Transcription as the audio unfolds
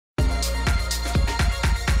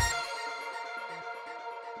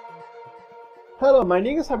Hello, my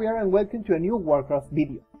name is Javier and welcome to a new warcraft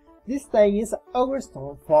video. This time is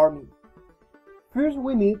Waystone farming. First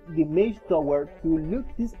we need the mage tower to loot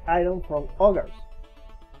this item from ogres.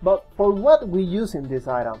 But for what we using this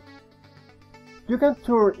item? You can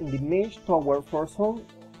turn in the mage tower for some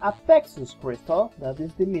Apexus crystal, that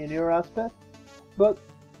is the meteor aspect, but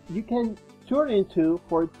you can turn into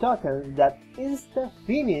for tokens that insta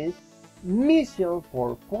finish mission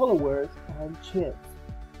for followers and chips.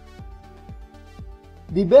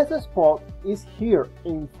 The best spot is here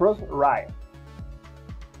in Frost Riot,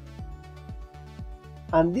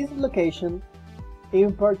 and this location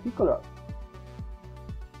in particular.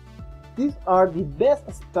 These are the best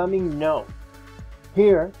spamming nodes,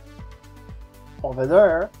 here, over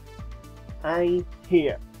there, and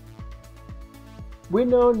here. We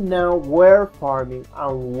know now where farming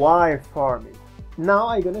and why farming. Now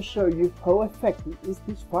I'm gonna show you how effective is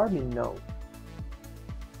this farming node.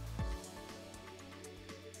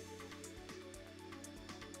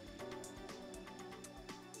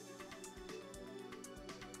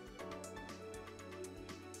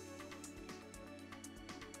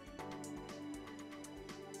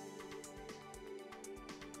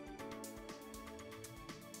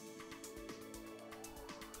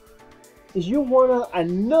 If you want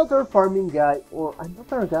another farming guide or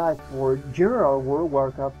another guide for general World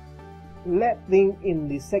Warcraft, let them in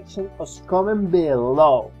the section of comment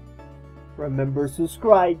below. Remember,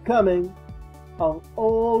 subscribe, comment, and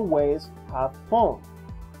always have fun.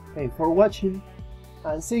 Thanks for watching,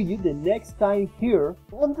 and see you the next time here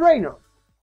on Draenor.